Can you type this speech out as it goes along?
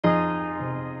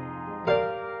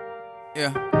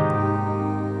Yeah.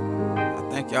 I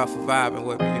thank y'all for vibing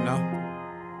with me, you know.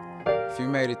 If you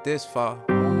made it this far,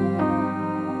 you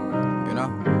know.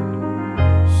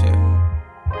 Shit.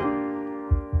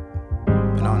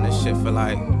 Been on this shit for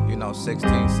like,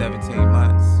 16, 17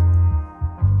 months.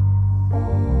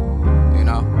 You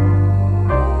know.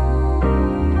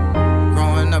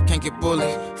 Growing up, can't get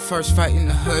bullied. First fight in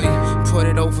the hoodie, put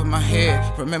it over my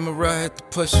head. Remember I had to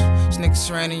push it.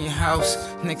 Niggas ran in your house,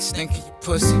 niggas stinking you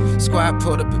pussy. Squad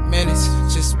pulled up in minutes,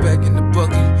 just begging the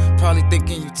booking. Probably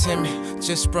thinking you timid,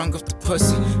 just sprung off the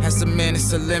pussy. As a man,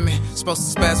 it's a limit,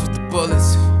 supposed to spaz with the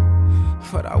bullets,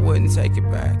 but I wouldn't take it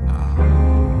back, nah.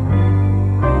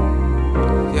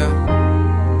 Yeah,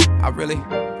 I really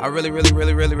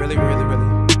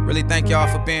thank y'all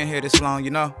for being here this long,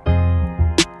 you know.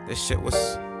 This shit was,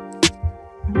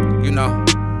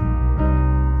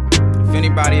 if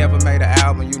anybody ever made an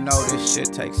album, you know this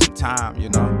shit takes some time, you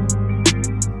know.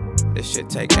 This shit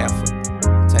take effort,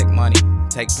 take money,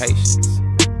 take patience,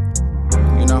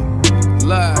 you know.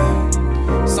 Love.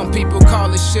 Some people call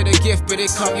this shit a gift, but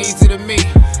it come easy to me.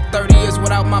 30 years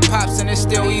without my pops and it's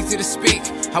still easy to speak.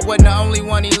 I wasn't the only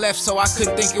one he left, so I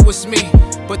couldn't think it was me.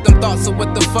 But them thoughts of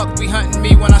what the fuck be hunting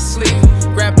me when I sleep.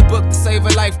 Grab the book to save a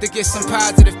life, to get some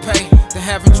positive pay. To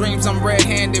having dreams I'm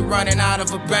red-handed, running out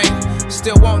of a bank.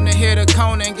 Still wanting to hit a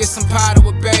corner and get some powder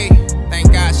with bae.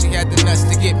 Thank God she had the nuts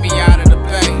to get me out of the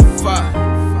bay. Fuck.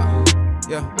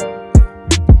 Yeah.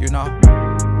 You know,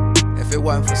 if it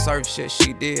wasn't for certain shit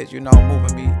she did,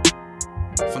 moving me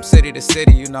from city to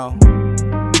city, shit,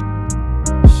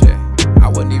 I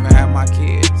wouldn't even have my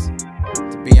kids,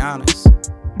 to be honest,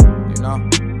 you know.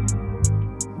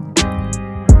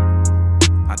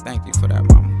 I thank you for that,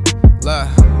 mama.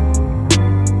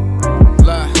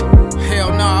 Love,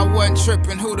 hell no, I wasn't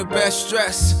tripping. Who the best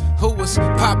dressed? Who was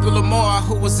popular more?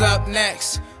 Who was up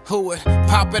next? Who would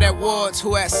pop it at wards?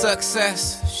 Who had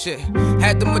success? Shit,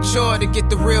 had to mature to get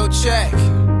the real check.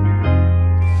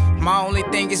 My only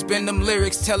thing has been them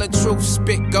lyrics, tell the truth,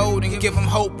 spit gold and give them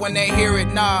hope when they hear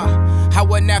it, nah. I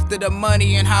wasn't after the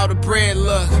money and how the bread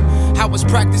look. I was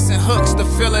practicing hooks to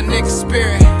fill a nigga's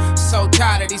spirit. So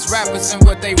tired of these rappers and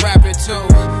what they rapping to.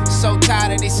 So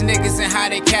tired of these niggas and how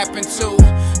they capping too.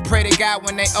 Pray to God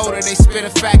when they older they spit a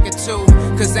fact or two.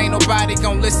 Cause ain't nobody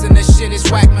gon' listen to shit it's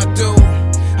whack no do.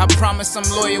 I promise I'm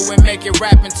loyal when make it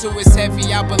rapping too. It's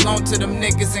heavy, I belong to them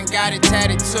niggas and got it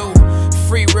tatted too.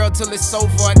 Free real till it's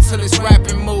over, until it's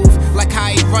rapping move. Like how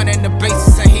he running the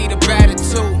bases and he the batter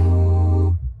too.